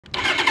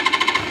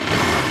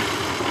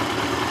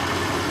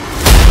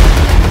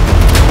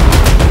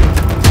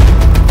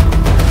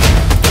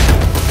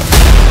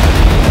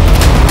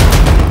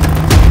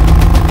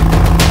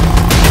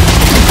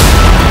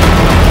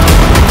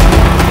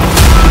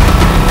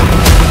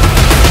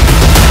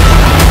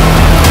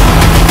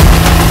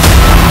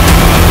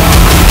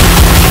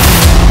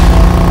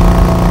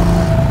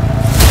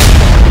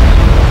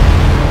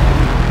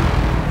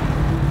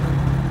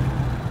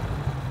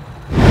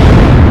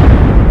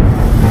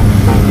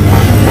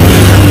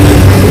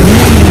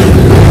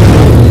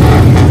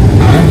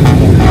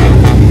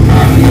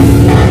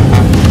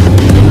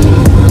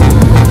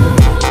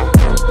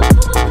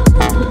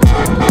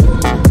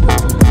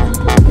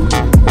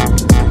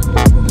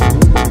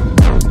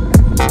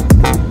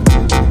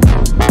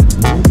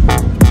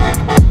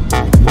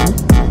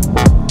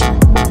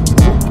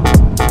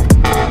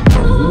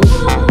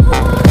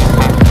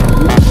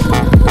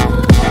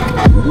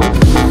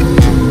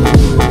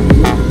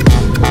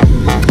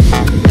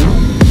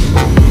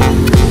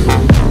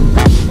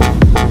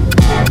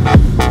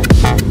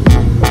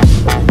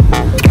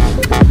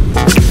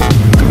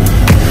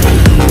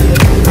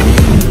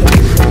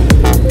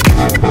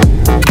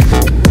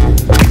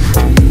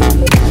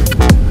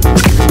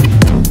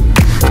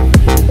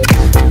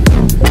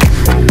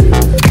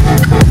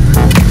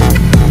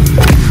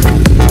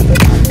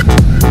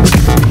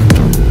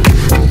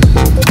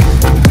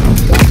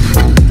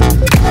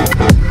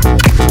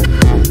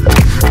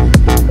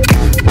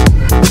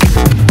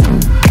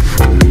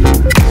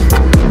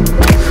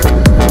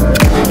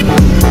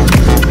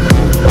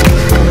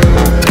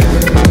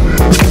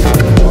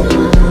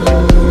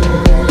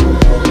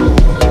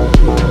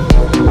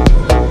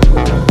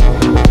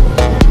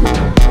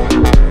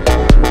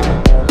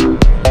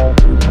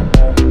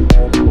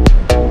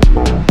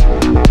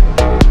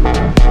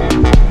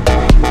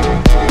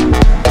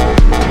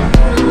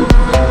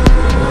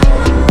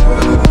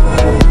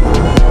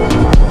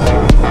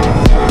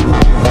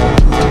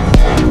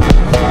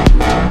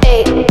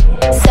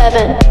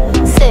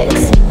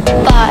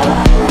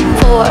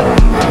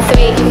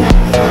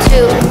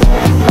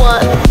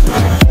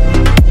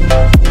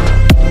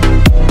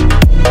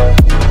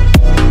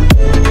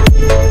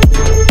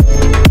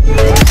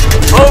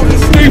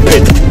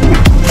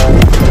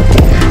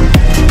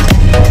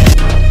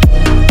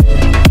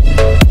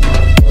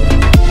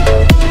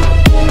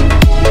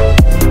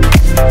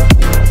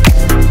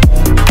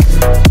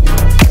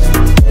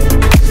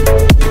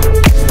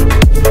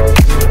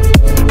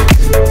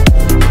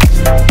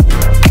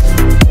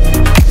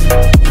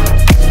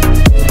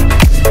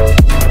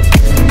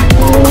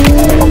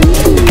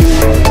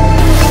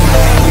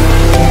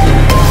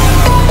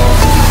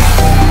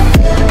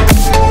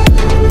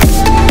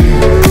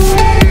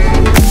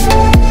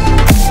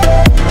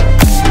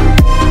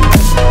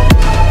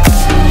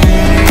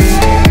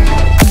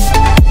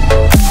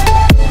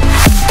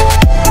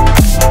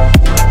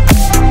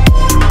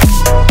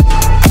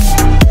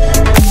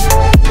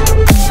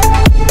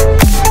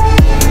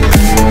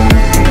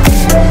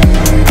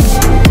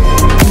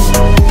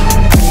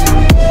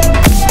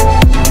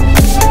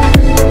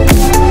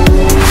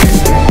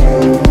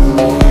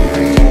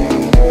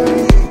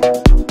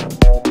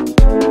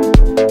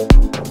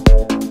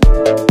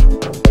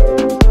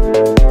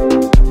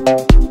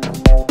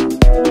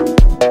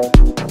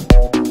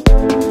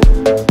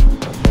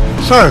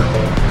So,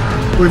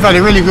 we've had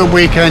a really good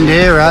weekend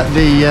here at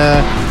the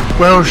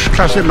Welsh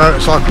Classic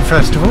Motorcycle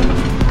Festival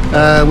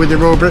with the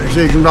Royal British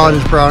Legion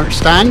Riders Branch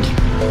stand.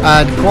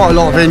 Had quite a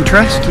lot of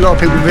interest, a lot of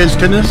people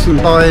visiting us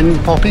and buying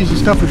poppies and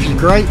stuff, which is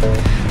great.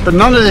 But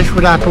none of this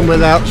would happen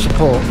without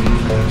support.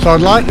 So I'd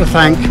like to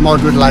thank my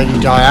good lady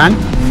Diane.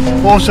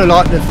 Also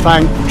like to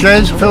thank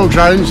Jez, Phil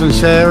Jones and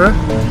Sarah,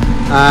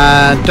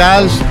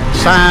 Daz,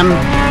 Sam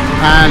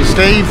and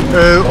Steve,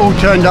 who all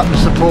turned up to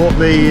support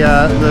the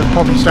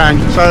poppy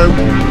stand. So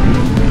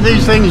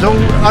these things all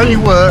only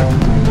work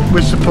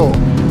with support.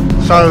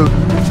 So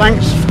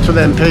thanks to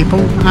them people.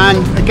 And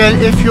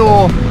again, if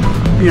your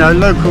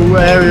local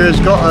area has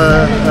got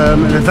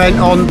an event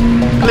on,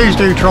 please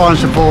do try and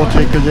support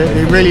it, because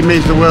it really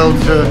means the world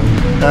to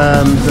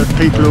the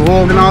people who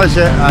organise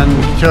it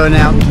and turn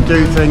out to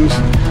do things,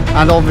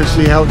 and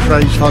obviously helps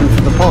raise funds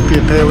for the poppy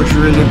appeal, which is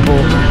really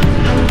important.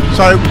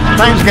 So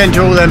thanks again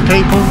to all them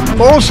people.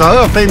 Also,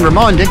 I've been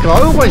reminded,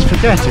 because I always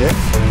forget it,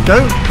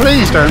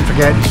 please don't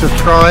forget to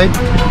subscribe,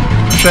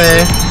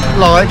 share,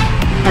 like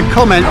and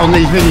comment on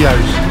these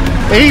videos,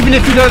 even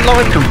if you don't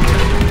like them.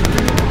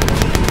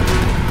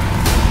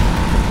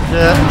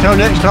 Until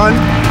next time,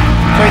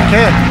 take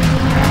care.